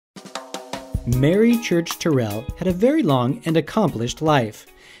Mary Church Terrell had a very long and accomplished life.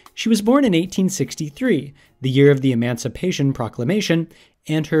 She was born in 1863, the year of the Emancipation Proclamation,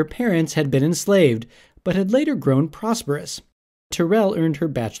 and her parents had been enslaved, but had later grown prosperous. Terrell earned her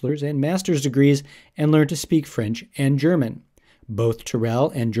bachelor's and master's degrees and learned to speak French and German. Both Terrell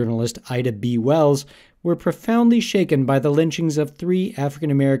and journalist Ida B. Wells were profoundly shaken by the lynchings of 3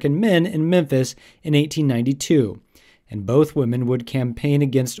 African-American men in Memphis in 1892, and both women would campaign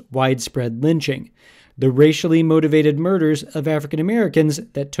against widespread lynching, the racially motivated murders of African Americans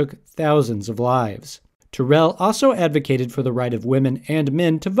that took thousands of lives. Terrell also advocated for the right of women and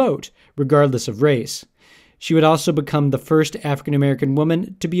men to vote, regardless of race. She would also become the first African American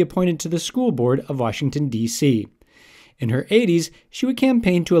woman to be appointed to the school board of Washington, D.C. In her 80s, she would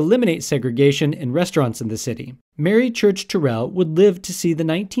campaign to eliminate segregation in restaurants in the city. Mary Church Terrell would live to see the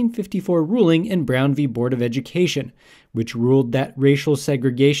 1954 ruling in Brown v. Board of Education, which ruled that racial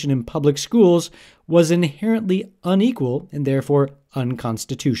segregation in public schools was inherently unequal and therefore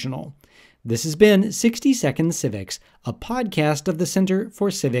unconstitutional. This has been 60 Second Civics, a podcast of the Center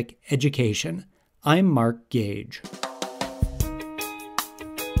for Civic Education. I'm Mark Gage.